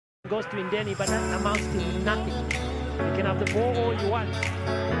goes to Indeni, but that amounts to nothing. You can have the ball all you want.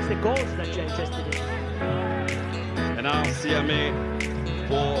 It's the goals that you're interested in. And now Siame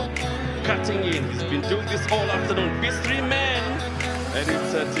for cutting in. He's been doing this all afternoon. These three men. And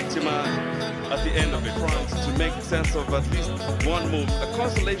it's Titima at the end of it. Trying to make sense of at least one move. A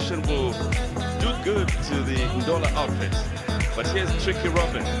consolation will do good to the Ndola outfit. But here's Tricky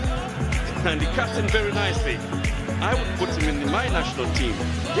Robin. And he cuts in very nicely. I would put him in my national team.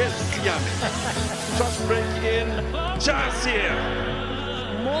 Yes, Siame. Just break in. Chance here.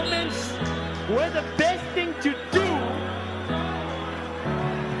 Moments where the best thing to do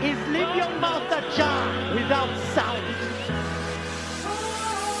is leave your mouth ajar without sound.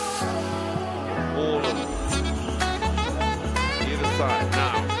 All either side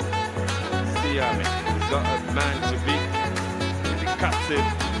now. Siame. He's got a man to beat. And he cuts in.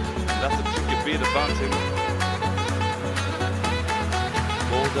 That's a tricky beat about him.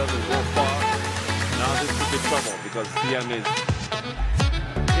 Ball doesn't go far. Now this could be trouble because Siame is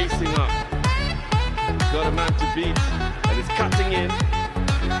pacing up. He's got a man to beat and he's cutting in.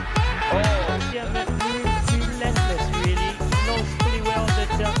 Oh! Siame relentless, really. He knows pretty well that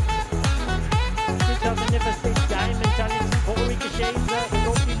Twitter never say die mentality. Ball ricochets, the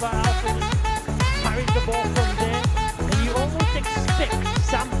goalkeeper Alfred parries the ball from there, and you almost expect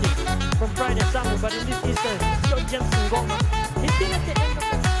something from Friday Samuel, but in this instance, so Jensen Goma, he's been at the end of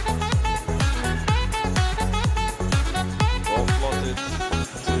Ball floated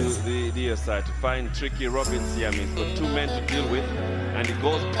to the near side to find Tricky Robin. Siame. He's got two men to deal with, and he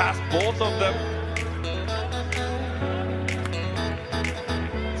goes past both of them.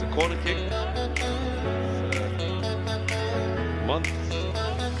 It's a corner kick. It's a month.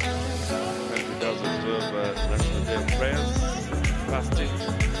 Country does observe National Day of Prayers, fasting.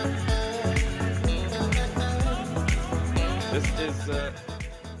 This is